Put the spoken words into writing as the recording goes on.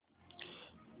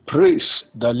Praise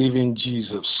the living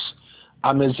Jesus.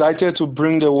 I'm excited to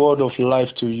bring the word of life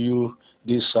to you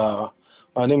this hour.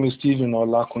 My name is Stephen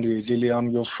Olakunle Edele.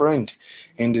 I'm your friend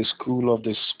in the school of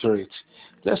the Spirit.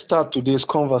 Let's start today's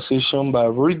conversation by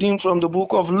reading from the book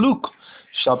of Luke,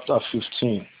 chapter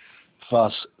 15,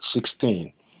 verse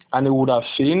 16. And he would have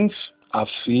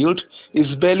filled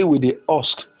his belly with the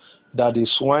husk that the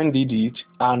swine did eat,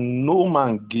 and no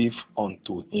man gave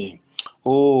unto him.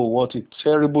 Oh, what a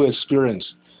terrible experience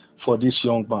for this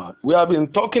young man. We have been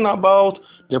talking about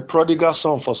the prodigal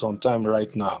son for some time right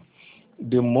now.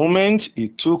 The moment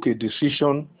he took a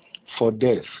decision for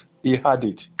death, he had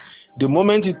it. The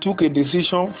moment he took a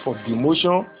decision for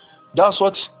demotion, that's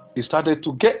what he started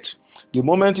to get. The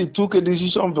moment he took a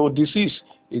decision for disease,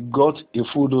 he got a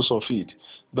full dose of it.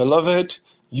 Beloved,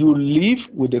 you live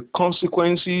with the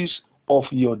consequences of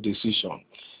your decision.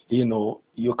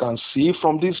 You can see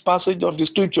from this passage of the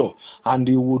scripture, and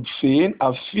he would fain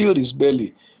have filled his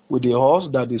belly with the horse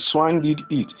that the swine did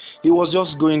eat. He was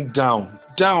just going down,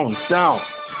 down, down.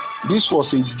 This was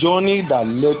a journey that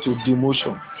led to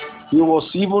demotion. He was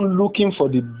even looking for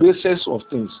the basis of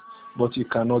things, but he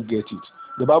cannot get it.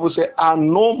 The Bible says,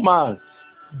 and no man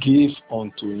gave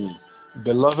unto him.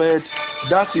 Beloved,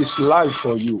 that is life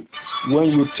for you. When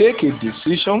you take a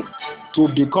decision to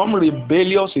become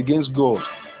rebellious against God,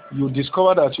 you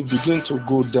discover that you begin to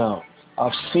go down.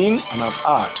 I've seen and I've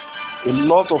heard a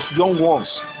lot of young ones,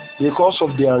 because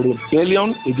of their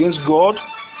rebellion against God,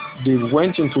 they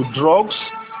went into drugs,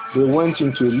 they went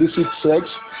into illicit sex,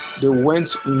 they went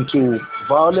into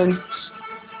violence,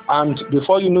 and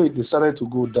before you know it, they started to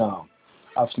go down.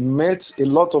 I've met a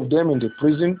lot of them in the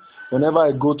prison whenever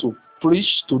I go to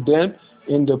preach to them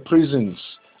in the prisons,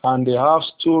 and they have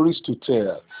stories to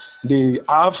tell. They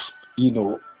have,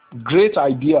 great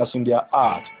ideas in their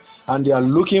heart, and they are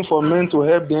looking for men to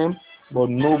help them, but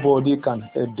nobody can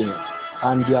help them.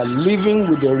 And they are living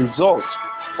with the results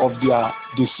of their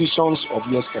decisions of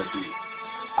yesterday.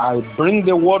 I bring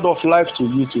the word of life to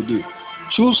you today.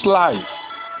 Choose life.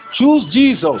 Choose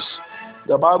Jesus.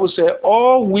 The Bible says,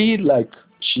 all we like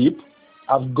sheep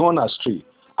have gone astray.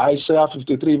 Isaiah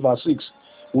 53 verse 6.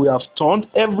 We have turned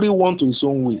everyone to his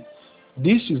own way.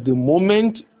 This is the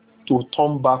moment to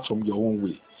turn back from your own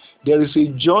way. There is a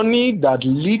journey that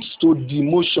leads to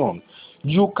demotion.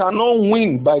 You cannot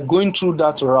win by going through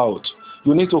that route.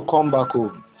 You need to come back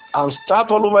home and start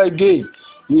all over again.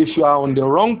 If you are on the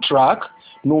wrong track,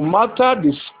 no matter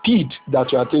the speed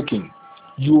that you are taking,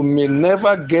 you may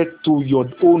never get to your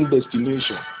own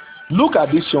destination. Look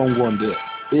at this young one there.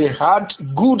 He had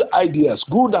good ideas,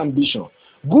 good ambition,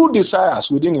 good desires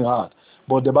within his heart.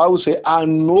 But the Bible says,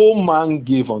 and no man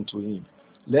gave unto him.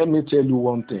 Let me tell you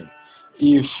one thing.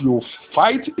 If you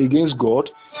fight against God,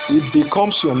 it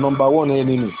becomes your number one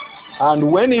enemy.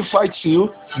 And when he fights you,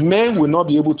 men will not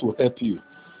be able to help you.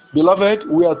 Beloved,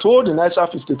 we are told in Isaiah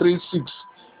 53, 6,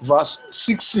 verse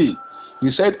 6c,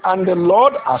 he said, and the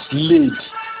Lord has laid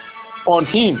on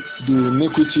him the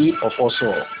iniquity of us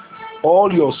all.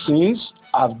 All your sins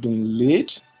has been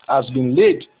laid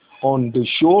on the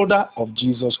shoulder of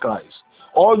Jesus Christ.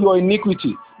 All your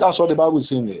iniquity, that's what the Bible is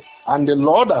saying there. And the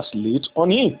Lord has laid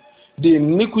on him the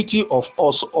iniquity of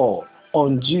us all,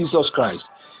 on Jesus Christ.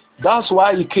 That's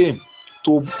why he came,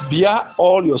 to bear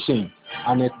all your sin,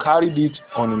 and he carried it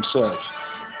on himself.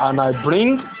 And I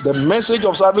bring the message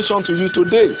of salvation to you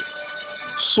today,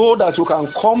 so that you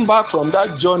can come back from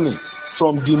that journey,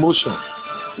 from demotion,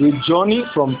 a journey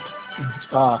from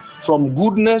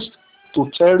goodness to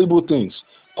terrible things.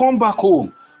 Come back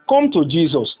home. Come to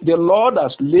Jesus. The Lord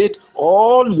has laid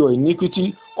all your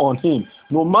iniquity on him.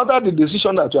 No matter the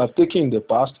decision that you have taken in the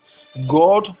past,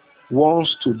 God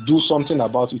wants to do something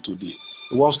about it today.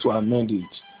 He wants to amend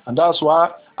it. And that's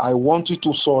why I want you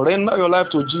to surrender your life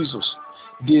to Jesus.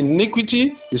 The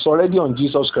iniquity is already on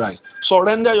Jesus Christ.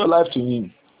 Surrender your life to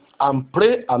him and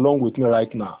pray along with me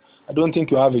right now. I don't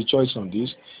think you have a choice on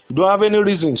this. You don't have any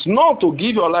reasons not to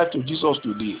give your life to Jesus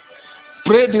today.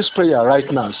 Pray this prayer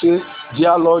right now. Say,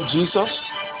 dear Lord Jesus,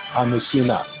 I'm a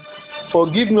sinner.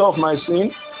 Forgive me of my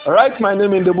sin. Write my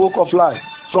name in the book of life.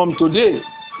 From today,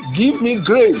 give me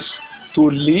grace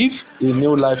to live a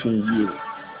new life in you.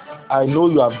 I know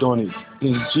you have done it.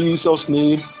 In Jesus'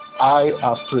 name, I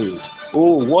have prayed.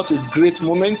 Oh, what a great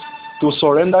moment to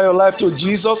surrender your life to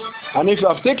Jesus. And if you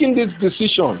have taken this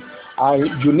decision,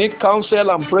 you need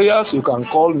counsel and prayers, you can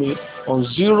call me on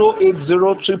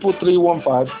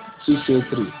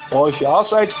 080-333-15683. Or if you're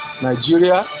outside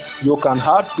Nigeria, you can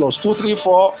add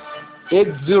 +234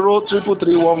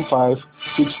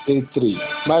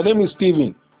 80-333-15683. My name is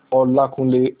Stephen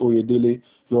Olakunle Oyedele,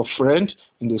 your friend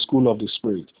in the School of the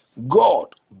Spirit.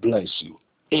 God bless you.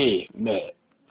 Amen.